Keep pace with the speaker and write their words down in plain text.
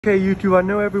Okay, YouTube, I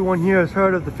know everyone here has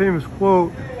heard of the famous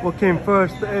quote, what came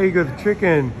first, the egg or the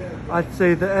chicken? I'd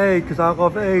say the egg, because I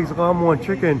love eggs a lot more than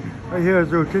chicken. Right here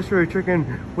is the rotisserie chicken,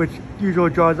 which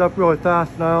usually dries up really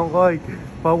fast and I don't like.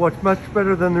 But what's much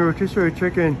better than the rotisserie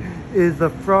chicken is the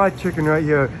fried chicken right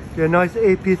here. Get a nice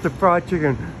 8-piece of fried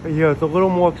chicken right here. It's a little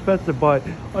more expensive, but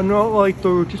unlike the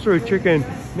rotisserie chicken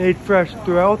made fresh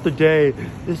throughout the day,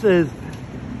 this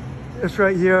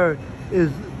right here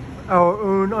is our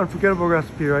own unforgettable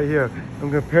recipe right here. I'm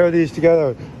gonna pair these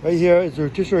together. Right here is the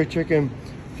rotisserie chicken,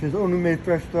 which is only made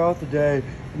fresh throughout the day.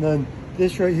 And then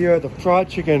this right here, the fried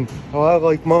chicken, how I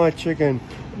like my chicken,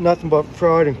 nothing but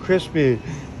fried and crispy,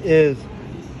 is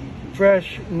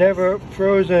fresh, never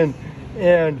frozen,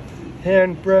 and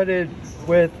hand breaded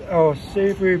with our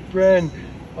savory blend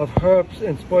of herbs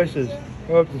and spices.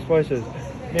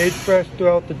 Made fresh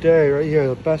throughout the day right here,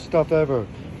 the best stuff ever.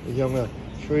 I'm gonna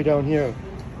show you down here.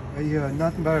 Right here,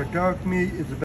 nothing but our dark meat is the best.